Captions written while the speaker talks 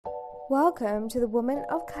Welcome to the Women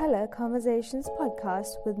of Color Conversations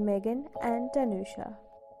podcast with Megan and Danusha.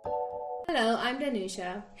 Hello, I'm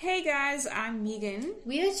Danusha. Hey guys, I'm Megan.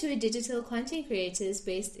 We are two digital content creators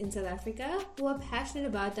based in South Africa who are passionate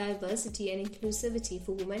about diversity and inclusivity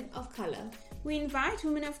for women of color. We invite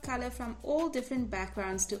women of color from all different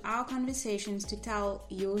backgrounds to our conversations to tell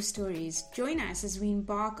your stories. Join us as we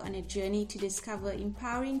embark on a journey to discover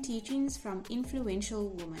empowering teachings from influential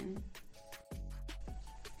women.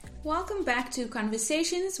 Welcome back to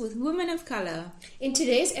Conversations with Women of Color. In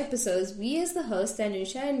today's episodes, we as the hosts,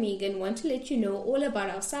 Danusha and Megan, want to let you know all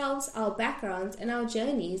about ourselves, our backgrounds, and our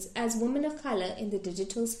journeys as women of color in the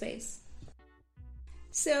digital space.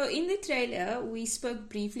 So in the trailer, we spoke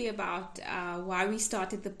briefly about why we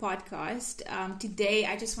started the podcast. Today,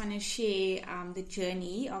 I just want to share the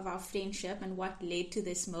journey of our friendship and what led to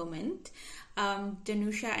this moment.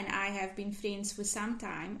 Danusha and I have been friends for some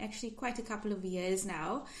time, actually quite a couple of years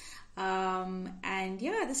now.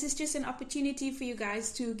 This is just an opportunity for you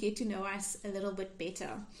guys to get to know us a little bit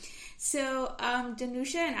better. So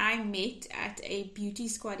Danusha and I met at a Beauty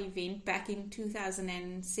Squad event back in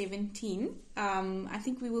 2017. I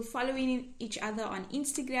think we were following each other on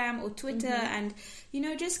Instagram or Twitter and,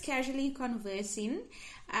 just casually conversing.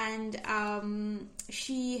 And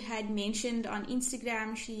she had mentioned on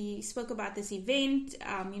Instagram, she spoke about this event,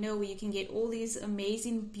 where you can get all these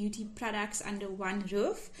amazing beauty products under one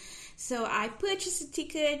roof. So I purchased a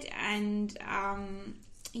ticket and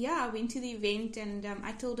I went to the event, and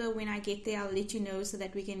I told her when I get there, I'll let you know so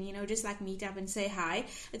that we can, just like meet up and say hi.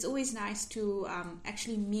 It's always nice to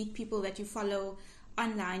actually meet people that you follow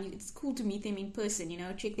online. It's cool to meet them in person,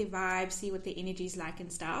 check their vibes, see what their energy is like and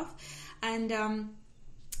stuff. And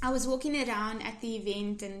I was walking around at the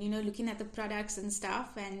event and, looking at the products and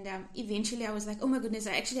stuff. And eventually I was like, oh my goodness,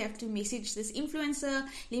 I actually have to message this influencer.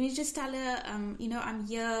 Let me just tell her, I'm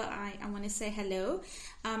here. I want to say hello.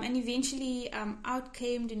 And eventually out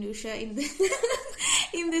came Danusha in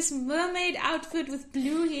in this mermaid outfit with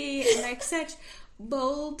blue hair and like such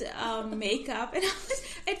bold makeup. And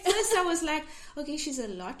at first I was like, okay, she's a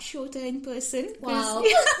lot shorter in person. Wow.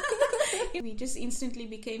 We just instantly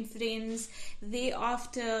became friends.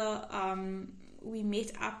 Thereafter, we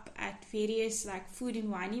met up at various like food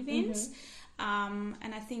and wine events. And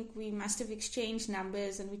I think we must have exchanged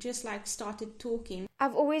numbers and we just like started talking.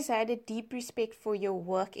 I've always had a deep respect for your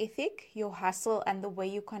work ethic, your hustle, and the way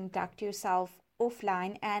you conduct yourself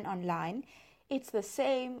offline and online. It's the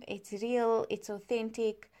same, it's real, it's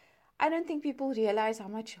authentic. I don't think people realize how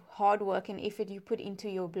much hard work and effort you put into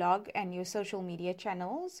your blog and your social media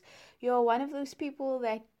channels. You're one of those people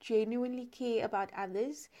that genuinely care about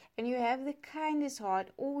others, and you have the kindest heart,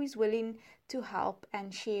 always willing to help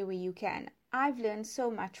and share where you can. I've learned so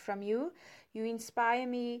much from you. You inspire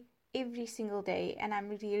me every single day, and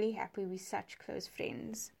I'm really happy we're such close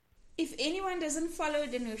friends. If anyone doesn't follow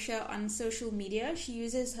Danusha on social media, she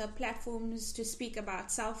uses her platforms to speak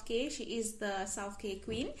about self-care. She is the self-care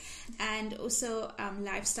queen and also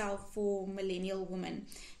lifestyle for millennial women.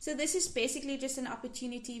 So this is basically just an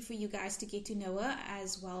opportunity for you guys to get to know her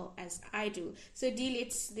as well as I do. So Dee,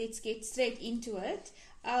 let's get straight into it.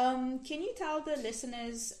 Can you tell the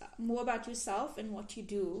listeners more about yourself and what you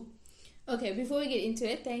do? Okay, before we get into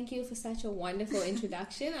it, thank you for such a wonderful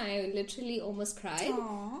introduction. I literally almost cried.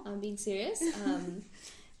 Aww. I'm being serious.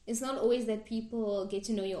 It's not always that people get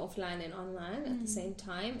to know you offline and online at the same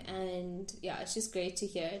time. And it's just great to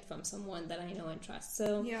hear it from someone that I know and trust.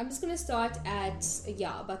 So I'm just going to start at,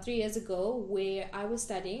 about 3 years ago where I was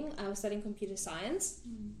studying computer science.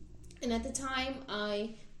 And at the time,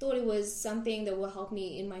 I thought it was something that will help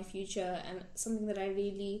me in my future and something that I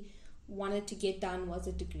really wanted to get done was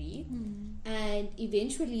a degree. And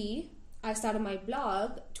eventually I started my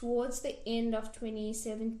blog towards the end of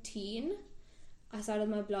 2017. I started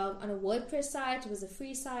my blog on a WordPress site. It was a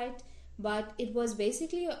free site, but it was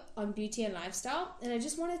basically on beauty and lifestyle, and I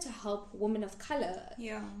just wanted to help women of color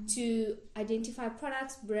to identify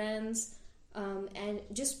products, brands, and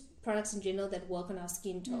just products in general that work on our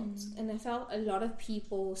skin tones. And I felt a lot of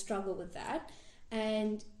people struggle with that.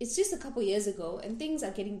 And it's just a couple years ago, and things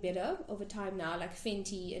are getting better over time now, like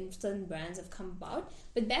Fenty and certain brands have come about.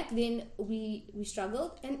 But back then, we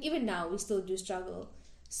struggled, and even now, we still do struggle.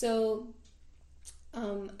 So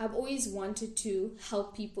I've always wanted to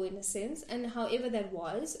help people in a sense, and however that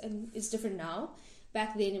was, and it's different now.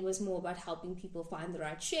 Back then, it was more about helping people find the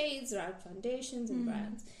right shades, the right foundations, and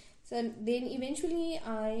brands. So then eventually,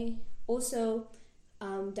 I also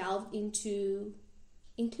delved into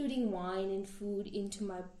including wine and food into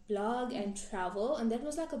my blog and travel, and that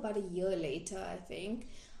was like about a year later, I think.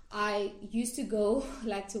 I used to go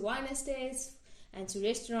like to wine estates and to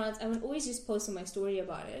restaurants. I would always just post on my story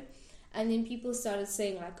about it. And then people started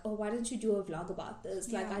saying like, oh, why don't you do a vlog about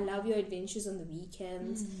this? Like, I love your adventures on the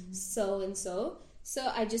weekends, so and so.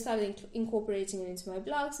 So I just started incorporating it into my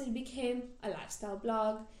blog. So it became a lifestyle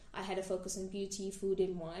blog. I had a focus on beauty, food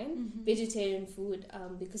and wine, vegetarian food,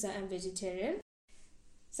 because I am vegetarian.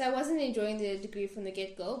 So I wasn't enjoying the degree from the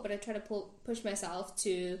get-go, but I tried to push myself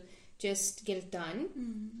to just get it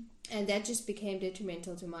done. And that just became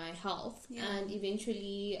detrimental to my health. And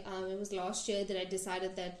eventually, it was last year that I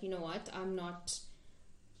decided that, you know what, I'm not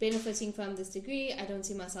benefiting from this degree. I don't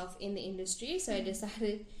see myself in the industry. So I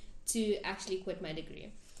decided to actually quit my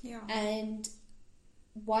degree. And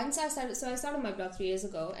once I started my blog 3 years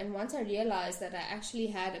ago. And once I realized that I actually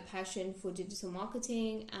had a passion for digital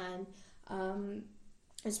marketing and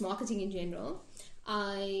just marketing in general,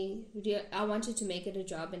 I wanted to make it a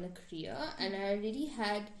job and a career. And I already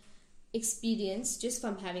had experience just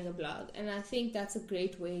from having a blog, and I think that's a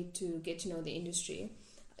great way to get to know the industry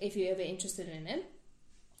if you're ever interested in it.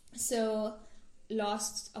 So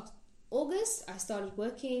last August I started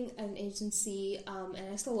working at an agency,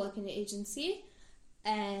 and I still work in an agency.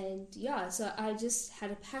 And so I just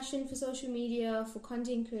had a passion for social media, for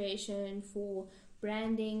content creation, for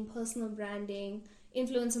branding, personal branding,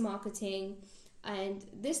 influencer marketing, and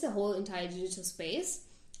the whole entire digital space.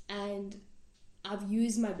 And I've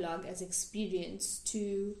used my blog as experience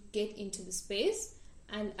to get into the space,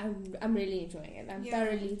 and I'm really enjoying it. I'm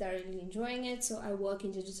thoroughly enjoying it. So I work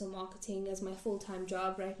in digital marketing as my full-time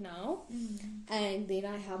job right now, and then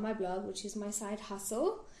I have my blog, which is my side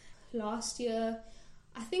hustle. Last year,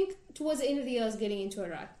 I think towards the end of the year, I was getting into a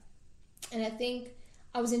rut, and I think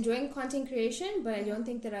I was enjoying content creation, but I don't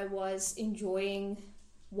think that I was enjoying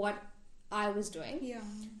what I was doing.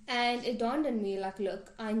 And it dawned on me, like,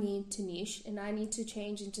 look, I need to niche, and I need to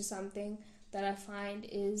change into something that I find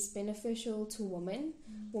is beneficial to women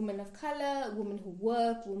of color, women who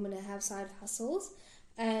work, women who have side hustles.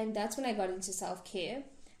 And that's when I got into self-care.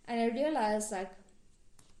 And I realized, like,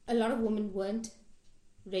 a lot of women weren't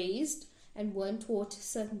raised and weren't taught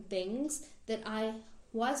certain things that I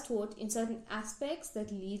was taught in certain aspects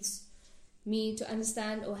that leads me to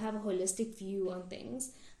understand or have a holistic view on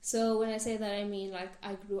things. So when I say that, I mean, like,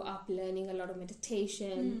 I grew up learning a lot of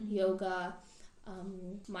meditation, yoga,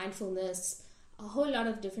 mindfulness, a whole lot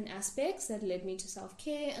of different aspects that led me to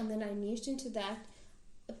self-care. And then I niched into that.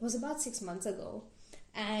 It was about 6 months ago.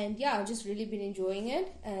 And I've just really been enjoying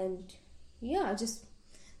it. And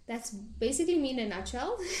that's basically me in a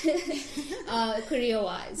nutshell,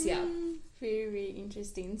 career-wise. Very, very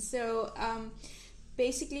interesting. So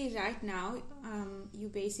basically right now you're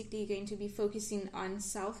basically going to be focusing on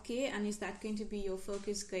self-care, and is that going to be your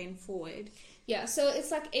focus going forward? So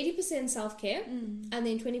it's like 80% self-care and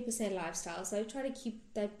then 20% lifestyle. So I try to keep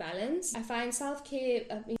that balance. I find self-care,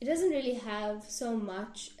 it doesn't really have so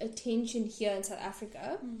much attention here in South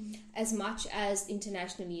Africa as much as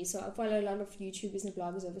internationally. So I follow a lot of YouTubers and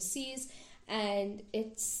bloggers overseas, and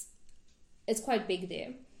it's quite big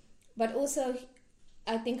there. But also,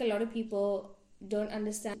 I think a lot of people don't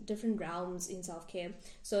understand different realms in self-care.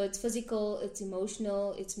 So it's physical, it's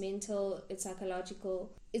emotional, it's mental, it's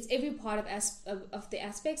psychological. It's every part of the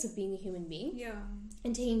aspects of being a human being.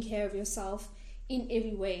 And taking care of yourself in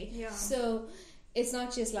every way. So it's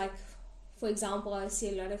not just like, for example, I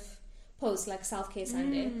see a lot of posts like Self-Care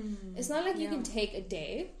Sunday. It's not like you can take a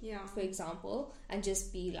day, for example, and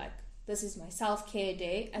just be like, this is my self-care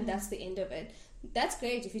day, and that's the end of it. That's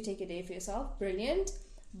great if you take a day for yourself, brilliant.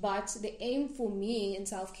 But the aim for me in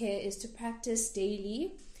self-care is to practice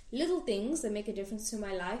daily little things that make a difference to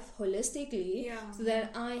my life holistically, so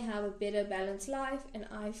that I have a better balanced life and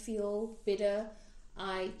I feel better,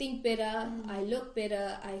 I think better, I look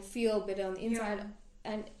better, I feel better on the inside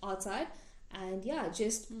and outside. And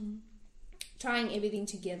just trying everything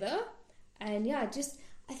together. And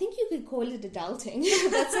I think you could call it adulting.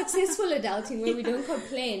 That's successful adulting, where we don't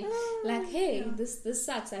complain. Like, hey, this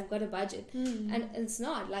sucks, I've got a budget. And it's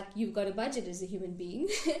not. Like, you've got a budget as a human being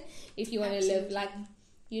if you want to live, like,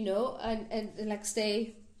 and like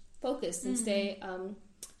stay focused and stay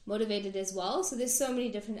motivated as well. So there's so many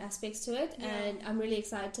different aspects to it. And I'm really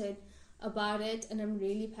excited about it, and I'm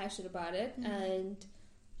really passionate about it. And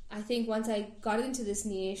I think once I got into this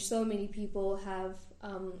niche, so many people have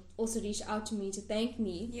also reached out to me to thank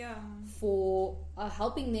me for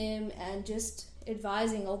helping them and just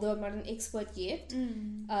advising, although I'm not an expert yet,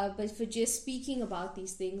 but for just speaking about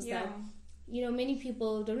these things that many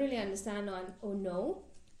people don't really understand or know.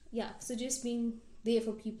 So just being there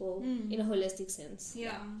for people in a holistic sense.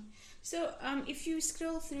 So if you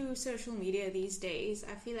scroll through social media these days,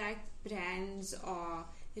 I feel like brands are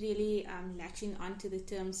really latching onto the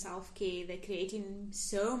term self-care. They're creating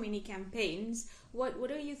so many campaigns. What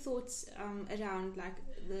are your thoughts around like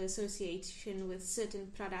the association with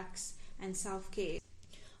certain products and self-care?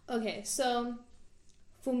 Okay, so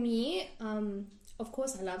for me, of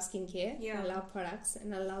course, I love skincare. Yeah. I love products,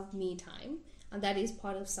 and I love me time, and that is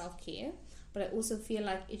part of self-care. But I also feel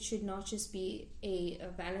like it should not just be a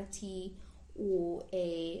vanity or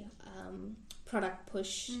a product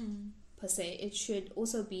push per se. It should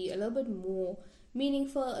also be a little bit more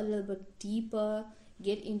meaningful, a little bit deeper,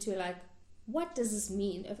 get into like, what does this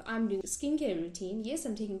mean? If I'm doing a skincare routine, yes,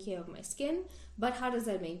 I'm taking care of my skin, but how does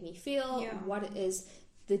that make me feel? Yeah. What is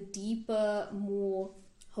the deeper, more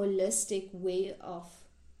holistic way of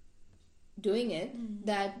doing it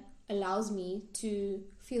that allows me to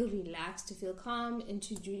feel relaxed, to feel calm, and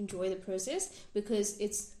to enjoy the process? Because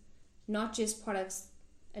it's not just products,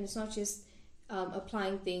 and it's not just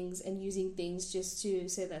applying things and using things just to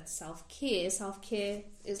say that self-care. Self-care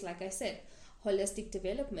is, like I said, holistic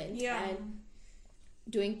development and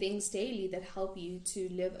doing things daily that help you to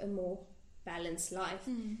live a more balanced life.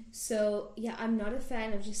 So yeah, I'm not a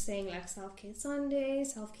fan of just saying like self-care Sunday,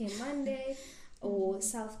 self-care Monday, or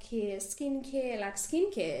self-care skincare. Like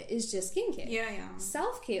skincare is just skincare.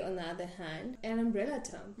 Self-care, on the other hand, an umbrella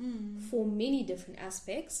term for many different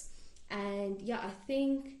aspects. And yeah, I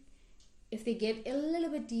think if they get a little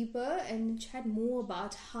bit deeper and chat more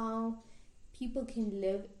about how people can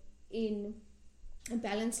live in a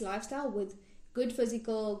balanced lifestyle with good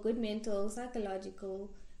physical, good mental,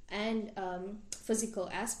 psychological, and physical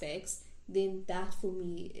aspects, then that for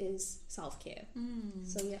me is self-care.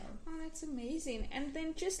 So yeah. Oh, that's amazing. And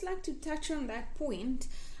then just like to touch on that point,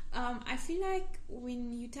 I feel like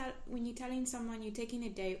when you're telling someone you're taking a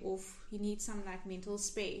day off, you need some like mental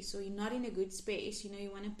space, or you're not in a good space,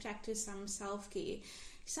 you want to practice some self-care.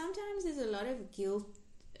 Sometimes there's a lot of guilt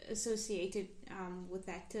associated with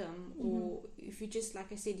that term, or if you just,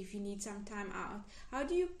 like I said, if you need some time out, how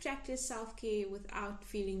do you practice self-care without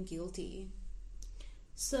feeling guilty?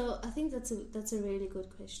 So I think that's a really good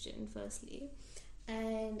question, firstly.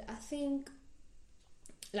 And I think,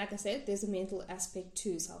 like I said, there's a mental aspect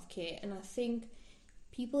to self-care, and I think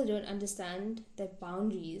people don't understand that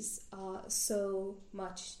boundaries are so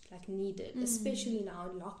much like needed, especially now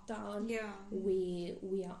in lockdown, where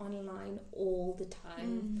we are online all the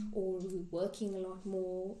time, or we're working a lot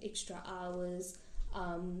more extra hours,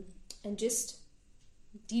 and just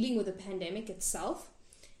dealing with the pandemic itself.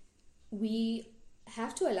 We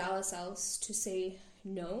have to allow ourselves to say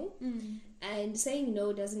no, and saying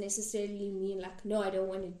no doesn't necessarily mean like, no, I don't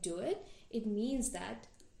want to do it. It means that,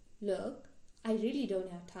 look, I really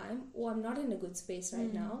don't have time, or I'm not in a good space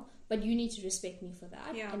right now, but you need to respect me for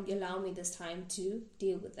that and allow me this time to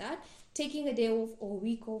deal with that. Taking a day off or a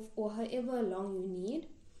week off or however long you need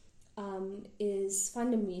is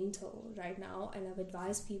fundamental right now, and I've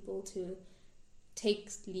advised people to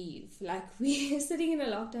take leave. Like, we're sitting in a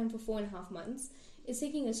lockdown for 4.5 months. It's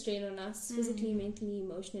taking a strain on us physically, mentally,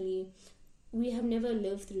 emotionally. We have never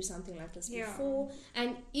lived through something like this before,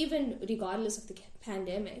 and even regardless of the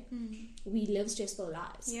pandemic, we live stressful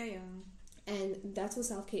lives. And that's what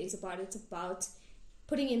self-care is about. It's about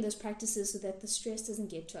putting in those practices so that the stress doesn't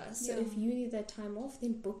get to us. So if you need that time off,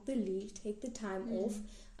 then book the leave, take the time off.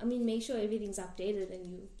 I mean, make sure everything's updated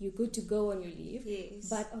and you're good to go on your leave.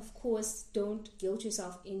 But of course, don't guilt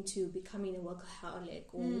yourself into becoming a workaholic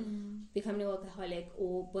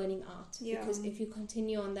or burning out. Because if you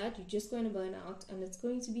continue on that, you're just going to burn out, and it's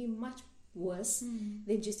going to be much worse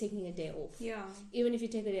than just taking a day off. Even if you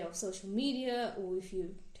take a day off social media, or if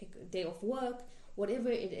you take a day off work, whatever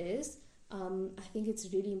it is, I think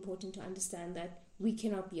it's really important to understand that we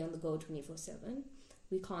cannot be on the go 24/7.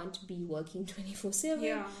 We can't be working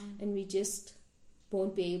 24/7, and we just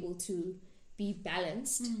won't be able to be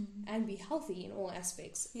balanced and be healthy in all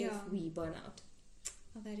aspects if we burn out.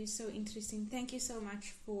 Oh, that is so interesting. Thank you so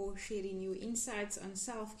much for sharing your insights on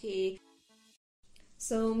self-care.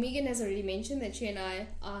 So Megan has already mentioned that she and I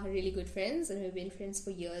are really good friends, and we've been friends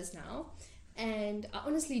for years now. And I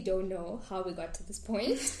honestly don't know how we got to this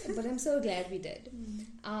point, but I'm so glad we did.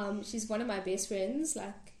 She's one of my best friends,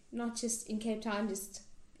 like, not just in Cape Town, just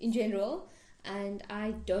in general. And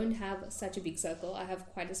I don't have such a big circle. I have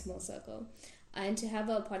quite a small circle. And to have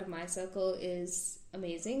her a part of my circle is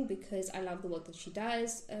amazing, because I love the work that she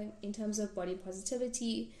does in terms of body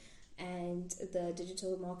positivity and the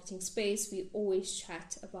digital marketing space. We always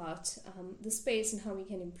chat about the space and how we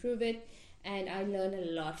can improve it. And I learn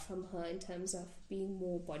a lot from her in terms of being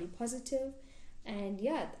more body positive. And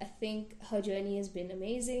yeah, I think her journey has been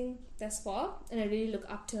amazing thus far, and I really look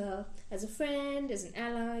up to her as a friend, as an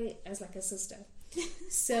ally, as like a sister.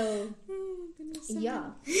 So,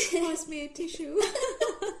 yeah. Pass me a tissue.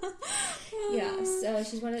 Yeah, so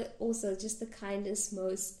she's also just the kindest,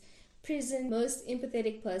 most present, most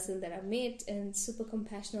empathetic person that I've met, and super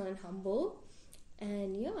compassionate and humble.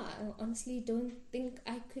 And yeah, I honestly don't think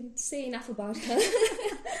I could say enough about her.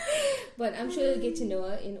 But I'm sure you'll get to know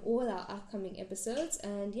her in all our upcoming episodes.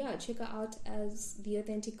 And yeah, check her out as The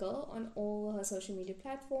Authentic Girl on all her social media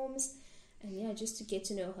platforms. And yeah, just to get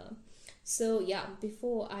to know her. So yeah,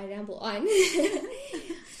 before I ramble on,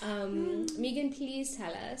 Megan, please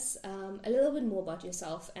tell us a little bit more about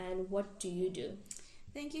yourself and what do you do?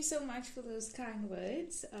 Thank you so much for those kind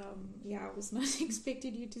words. I was not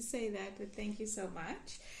expecting you to say that, but thank you so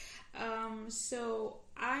much. So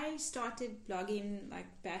I started blogging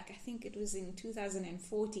back, I think it was in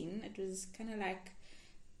 2014. It was kind of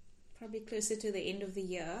probably closer to the end of the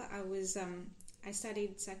year. I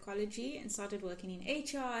studied psychology and started working in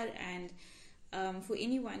HR, and for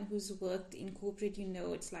anyone who's worked in corporate,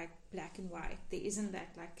 it's black and white. There isn't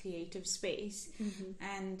that creative space.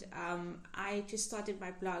 And I just started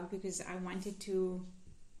my blog because I wanted to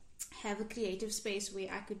have a creative space where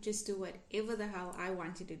I could just do whatever the hell I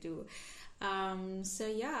wanted to do.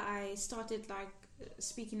 I started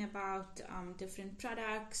speaking about different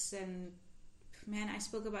products, and man, I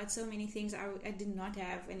spoke about so many things. I did not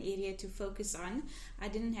have an area to focus on. I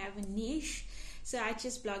didn't have a niche. So I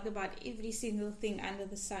just blogged about every single thing under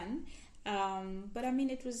the sun. But I mean,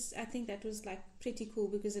 I think that was pretty cool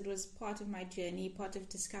because it was part of my journey, part of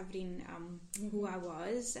discovering who I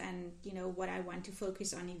was and, what I want to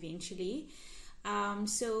focus on eventually.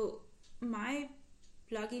 So my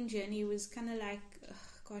blogging journey was kind of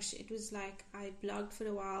it was I blogged for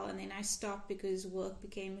a while and then I stopped because work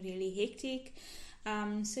became really hectic.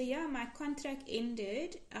 My contract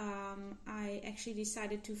ended. I actually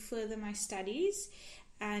decided to further my studies,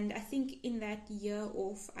 and I think in that year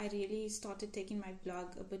off I really started taking my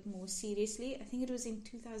blog a bit more seriously. I think it was in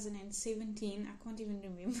 2017. I can't even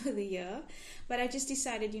remember the year, but I just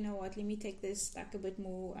decided, let me take this a bit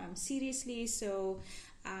more seriously. So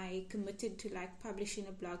I committed to publishing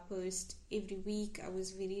a blog post every week. I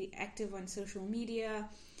was very active on social media.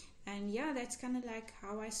 And yeah, that's kind of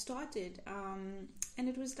how I started. And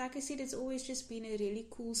it was, like I said, it's always just been a really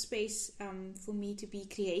cool space for me to be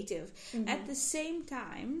creative. At the same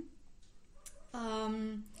time,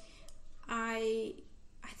 I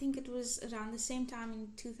think it was around the same time in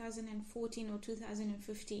 2014 or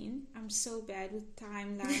 2015. I'm so bad with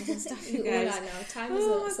timelines and stuff, you guys. All are now. Time is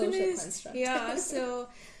a social construct. Yeah, so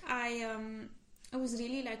I was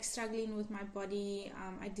really struggling with my body.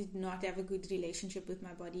 I did not have a good relationship with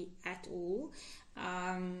my body at all.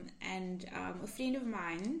 And a friend of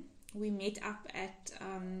mine, we met up at,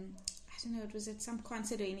 I don't know, it was at some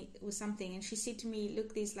concert or something. And she said to me,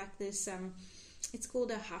 look, there's this, it's called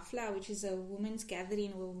a hafla, which is a women's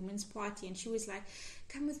gathering or a women's party. And she was like,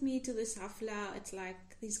 come with me to this hafla. It's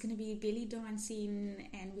there's going to be belly dancing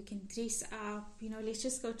and we can dress up. Let's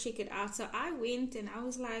just go check it out. So I went and I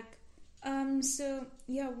was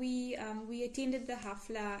we attended the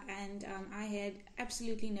hafla, and I had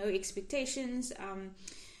absolutely no expectations.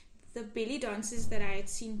 The belly dancers that I had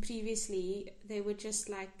seen previously, they were just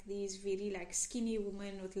these very skinny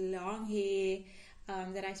women with long hair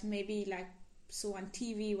that I maybe saw on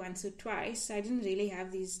TV once or twice. I didn't really have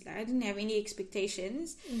I didn't have any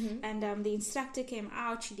expectations. And the instructor came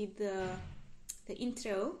out. She did the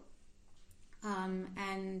intro,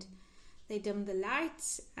 and they dimmed the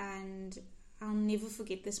lights, and I'll never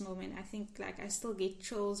forget this moment. I think I still get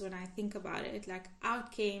chills when I think about it.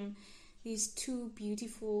 Out came these two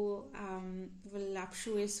beautiful,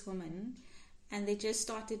 voluptuous women, and they just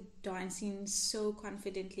started dancing so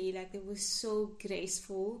confidently. They were so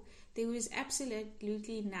graceful. There was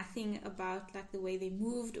absolutely nothing about the way they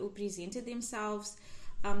moved or presented themselves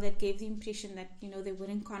that gave the impression that they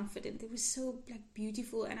weren't confident. They were so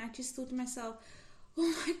beautiful, and I just thought to myself,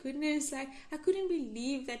 oh my goodness, I couldn't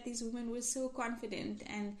believe that these women were so confident,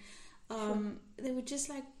 and they were just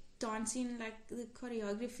dancing, the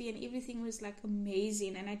choreography and everything was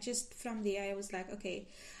amazing. And I just, from there, I was okay,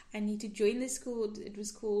 I need to join this school. It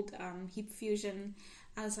was called Hip Fusion.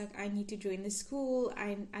 I was I need to join the school.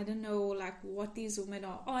 I don't know what these women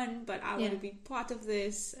are on, but I want to be part of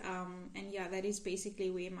this. And yeah, that is basically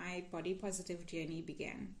where my body positive journey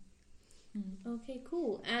began. Okay,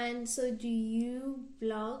 cool. And so do you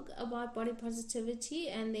blog about body positivity,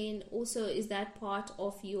 and then also is that part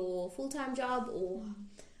of your full-time job, or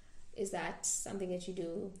is that something that you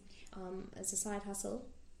do as a side hustle?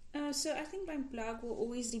 So I think my blog will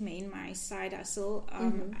always remain my side hustle.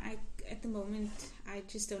 at the moment I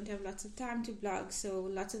just don't have lots of time to blog, so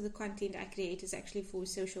lots of the content I create is actually for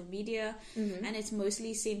social media, and it's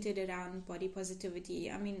mostly centered around body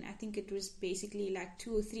positivity. I mean, I think it was basically like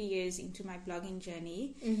 2 or 3 years into my blogging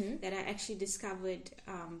journey that I actually discovered,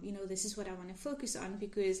 this is what I want to focus on,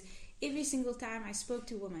 because every single time I spoke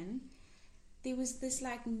to women, there was this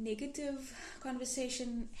like negative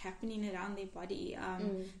conversation happening around their body.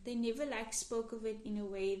 They never like spoke of it in a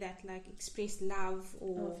way that like expressed love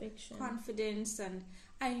or confidence. And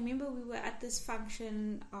I remember we were at this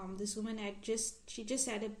function. This woman she just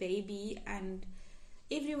had a baby, and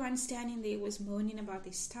everyone standing there was moaning about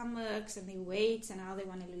their stomachs and their weights and how they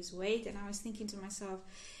want to lose weight. And I was thinking to myself,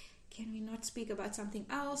 can we not speak about something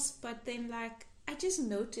else? But then like I just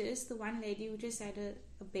noticed the one lady who just had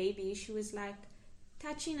a baby, she was like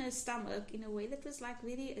touching her stomach in a way that was like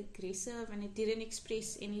very aggressive, and it didn't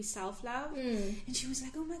express any self-love. And she was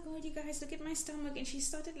like, oh my god, you guys, look at my stomach. And she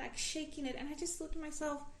started like shaking it, and I just thought to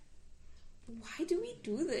myself, why do we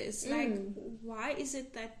do this? Like, why is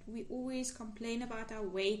it that we always complain about our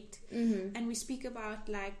weight, and we speak about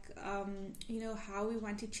like how we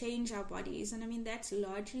want to change our bodies? And I mean, that's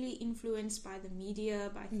largely influenced by the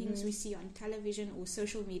media, by things we see on television or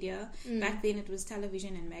social media. Back then it was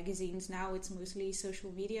television and magazines, now it's mostly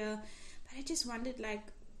social media. But I just wondered, like,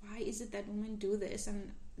 why is it that women do this?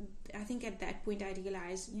 And I think at that point I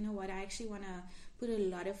realized, you know what, I actually want to put a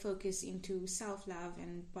lot of focus into self-love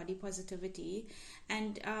and body positivity.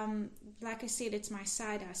 And like I said, it's my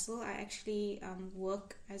side hustle. I actually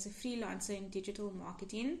work as a freelancer in digital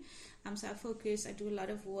marketing. So I do a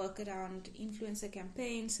lot of work around influencer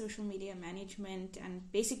campaigns, social media management,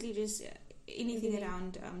 and basically just anything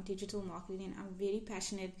around digital marketing. I'm very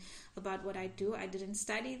passionate about what I do. I didn't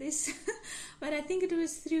study this, but I think it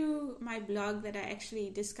was through my blog that I actually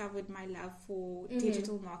discovered my love for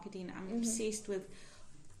digital marketing. I'm obsessed with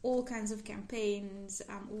all kinds of campaigns.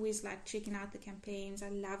 I'm always like checking out the campaigns. I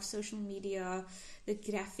love social media, the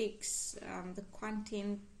graphics, the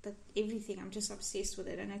content, everything. I'm just obsessed with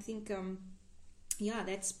it. And I think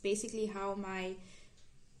that's basically how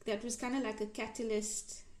that was kind of like a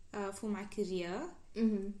catalyst for my career,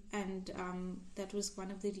 and that was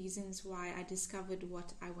one of the reasons why I discovered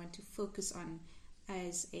what I want to focus on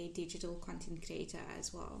as a digital content creator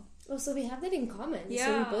as well. Oh, so we have that in common. Yeah.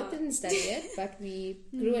 So we both didn't study it, but we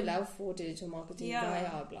grew a love for digital marketing via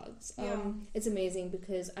our blogs. It's amazing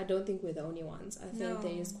because I don't think we're the only ones. I think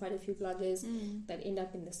there's quite a few bloggers that end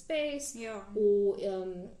up in the space, or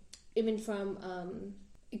even from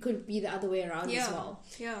it could be the other way around as well.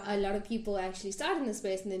 Yeah. A lot of people actually start in the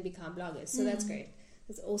space and then become bloggers. So that's great.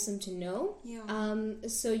 That's awesome to know. Yeah.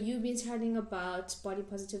 So you've been chatting about body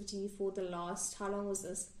positivity for the last, how long was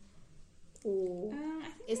this? Or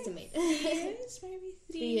estimate? 3 years, maybe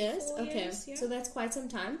 3 years. 4 okay. Years, yeah. So that's quite some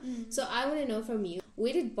time. So I want to know from you,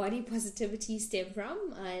 where did body positivity stem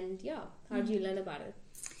from? And how did you learn about it?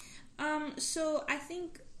 So I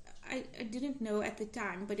think I didn't know at the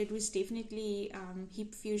time, but it was definitely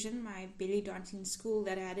Hip Fusion, my belly dancing school,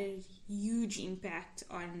 that had a huge impact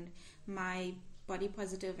on my body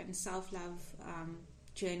positive and self-love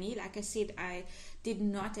journey. Like I said, I did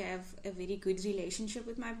not have a very good relationship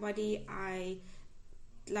with my body. I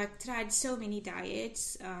tried so many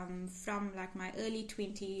diets from like my early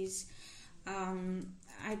 20s.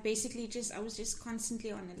 I was just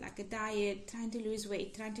constantly on a diet, trying to lose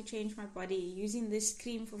weight, trying to change my body, using this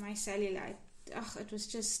cream for my cellulite. It was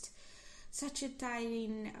just such a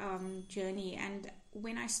tiring journey. And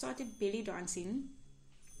when I started belly dancing,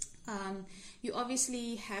 you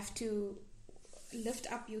obviously have to lift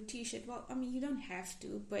up your t-shirt. Well, I mean, you don't have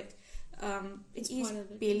to, but it is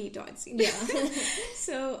belly dancing. Yeah.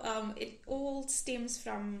 So it all stems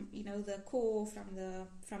from the core,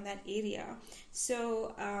 from that area.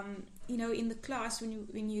 So in the class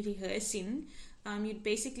when you're rehearsing, you'd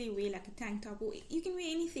basically wear like a tank top, or you can wear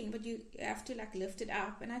anything, but you have to like lift it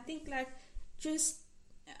up. And I think I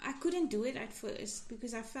couldn't do it at first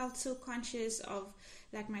because I felt so conscious of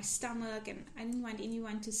like my stomach, and I didn't want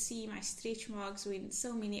anyone to see my stretch marks when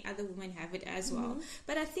so many other women have it as well.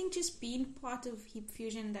 But I think just being part of Hip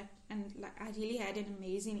Fusion, I really had an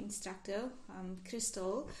amazing instructor,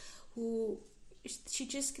 Crystal, who she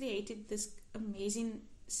just created this amazing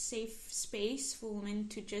safe space for women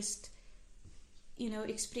to just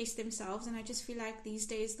express themselves. And I just feel like these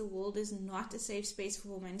days the world is not a safe space for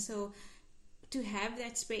women. So to have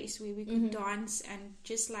that space where we could dance and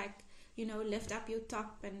just lift up your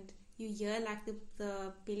top, and you hear like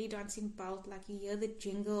the belly dancing belt, like you hear the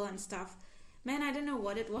jingle and stuff. Man, I don't know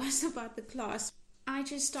what it was about the class. I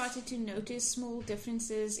just started to notice small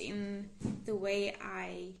differences in the way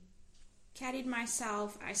I carried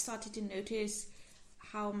myself, I started to notice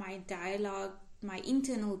how my dialogue, my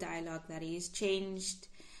internal dialogue that is, changed.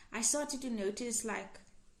 I started to notice like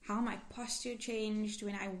how my posture changed.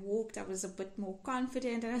 When I walked, I was a bit more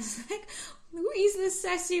confident, and I was like, who is this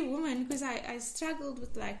sassy woman? Because I struggled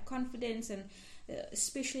with like confidence, and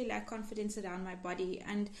especially like confidence around my body.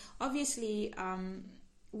 And obviously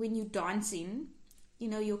when you dancing, you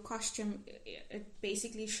know, your costume, it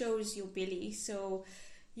basically shows your belly, so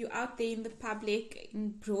you're out there in the public in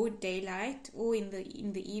broad daylight or in the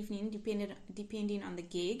evening, depending on the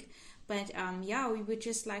gig. But we were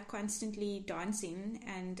just like constantly dancing,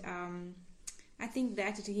 and I think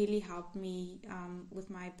that really helped me with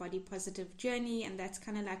my body positive journey, and that's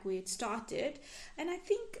kind of like where it started. And I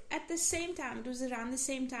think at the same time, it was around the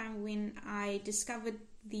same time when I discovered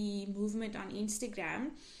the movement on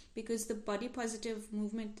Instagram, because the body positive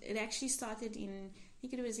movement, it actually started I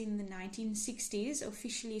think it was in the 1960s,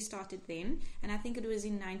 officially started then, and I think it was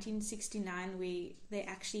in 1969 where they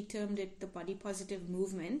actually termed it the body positive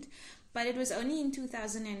movement. But it was only in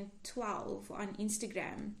 2012 on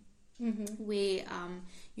Instagram where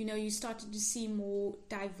you started to see more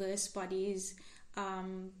diverse bodies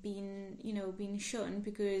being shown.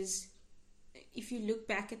 Because if you look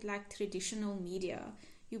back at like traditional media,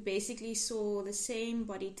 you basically saw the same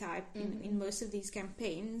body type in most of these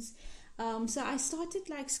campaigns. So I started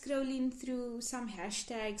like scrolling through some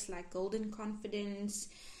hashtags like golden confidence,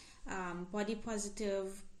 body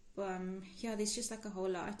positive, there's just like a whole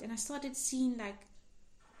lot. And I started seeing like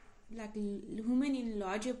women in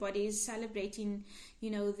larger bodies celebrating,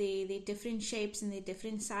 their different shapes and their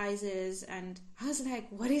different sizes. And I was like,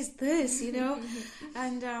 what is this,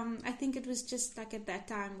 And I think it was just like at that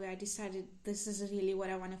time where I decided this is really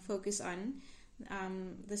what I want to focus on.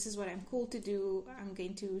 This is what I'm called to do. I'm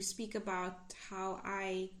going to speak about how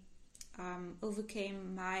I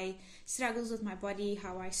overcame my struggles with my body,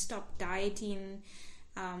 how I stopped dieting,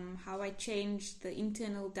 how I changed the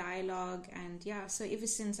internal dialogue, and so ever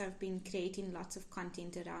since I've been creating lots of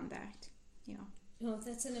content around that. Oh,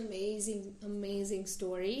 that's an amazing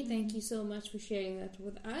story. Thank you so much for sharing that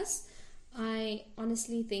with us. I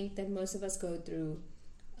honestly think that most of us go through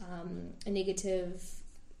a negative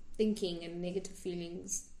thinking and negative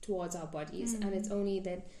feelings towards our bodies, and it's only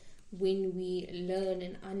that when we learn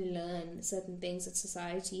and unlearn certain things that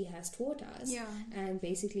society has taught us and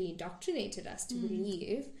basically indoctrinated us to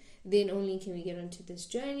believe, then only can we get onto this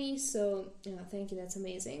journey. So thank you, that's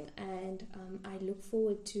amazing. And I look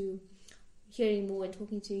forward to hearing more and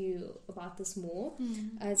talking to you about this more,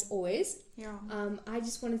 as always. I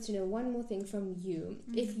just wanted to know one more thing from you.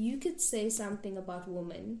 If you could say something about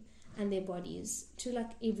women and their bodies to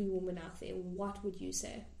like every woman out there, what would you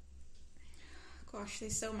say? Gosh,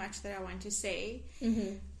 there's so much that I want to say.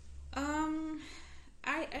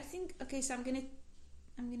 I think, okay, so I'm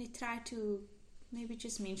gonna try to maybe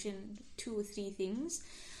just mention 2 or 3 things.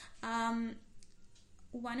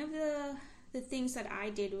 One of the things that I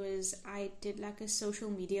did was I did like a social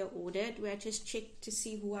media audit where I just checked to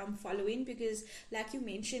see who I'm following, because like you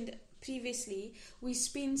mentioned previously, we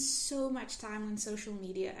spend so much time on social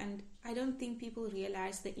media, and I don't think people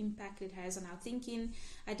realize the impact it has on our thinking.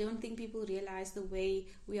 I don't think people realize the way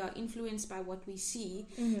we are influenced by what we see.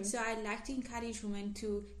 So I'd like to encourage women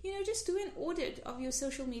to, just do an audit of your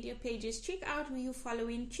social media pages. Check out who you're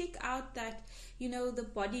following. Check out that, the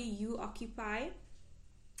body you occupy,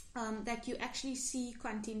 that you actually see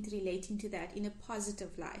content relating to that in a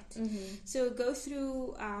positive light. So go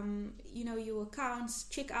through, your accounts,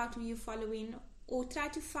 check out who you're following, or try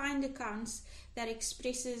to find accounts that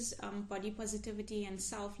expresses body positivity and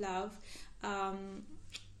self-love.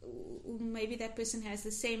 Maybe that person has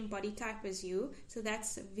the same body type as you, so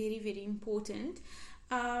that's very, very important.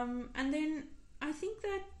 And then I think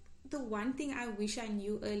that the one thing I wish I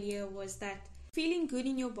knew earlier was that feeling good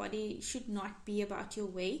in your body should not be about your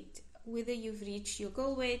weight, whether you've reached your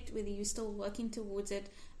goal weight, whether you're still working towards it.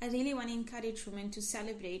 I really want to encourage women to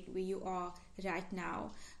celebrate where you are right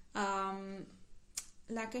now.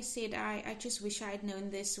 Like I said, I just wish I had known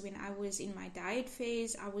this when I was in my diet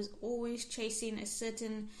phase. I was always chasing a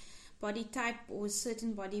certain body type or a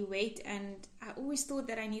certain body weight, and I always thought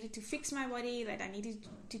that I needed to fix my body, that I needed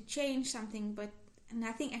to change something, but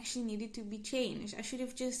nothing actually needed to be changed. I should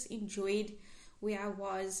have just enjoyed where I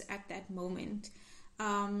was at that moment.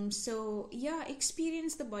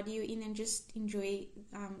 Experience the body you're in and just enjoy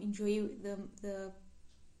the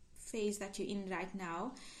phase that you're in right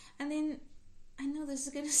now. And then, I know this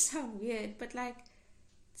is gonna sound weird, but like,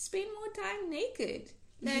 spend more time naked.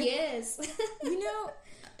 Like, yes.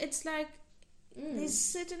 it's like,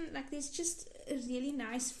 there's just a really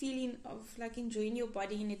nice feeling of like enjoying your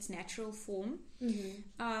body in its natural form.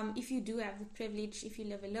 If you do have the privilege, if you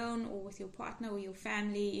live alone or with your partner or your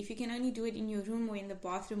family, if you can only do it in your room or in the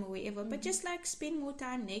bathroom or wherever, but just like spend more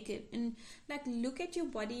time naked and like look at your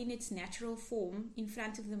body in its natural form in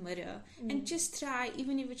front of the mirror and just try,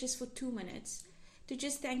 even if it's just for 2 minutes, to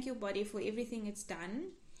just thank your body for everything it's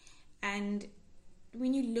done. And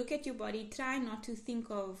when you look at your body, try not to think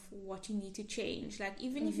of what you need to change. Like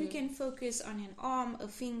even if you can focus on an arm, a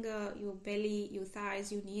finger, your belly, your thighs,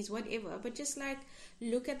 your knees, whatever, but just like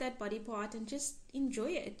look at that body part and just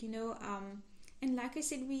enjoy it, you know. And like I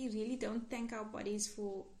said, we really don't thank our bodies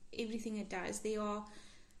for everything it does. There are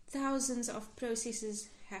thousands of processes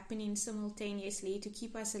happening simultaneously to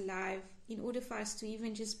keep us alive in order for us to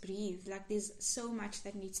even just breathe. Like there's so much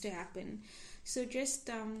that needs to happen. So just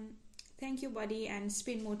thank your body and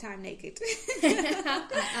spend more time naked. I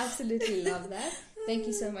absolutely love that. Thank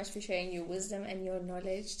you so much for sharing your wisdom and your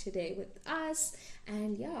knowledge today with us.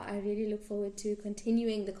 And yeah, I really look forward to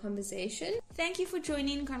continuing the conversation. Thank you for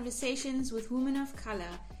joining Conversations with Women of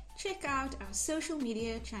Color. Check out our social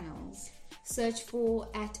media channels. Search for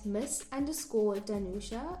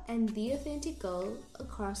 @Miss_Danusha and The Authentic Girl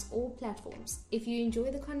across all platforms. If you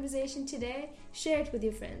enjoy the conversation today, share it with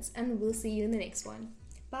your friends, and we'll see you in the next one.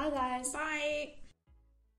 Bye, guys. Bye.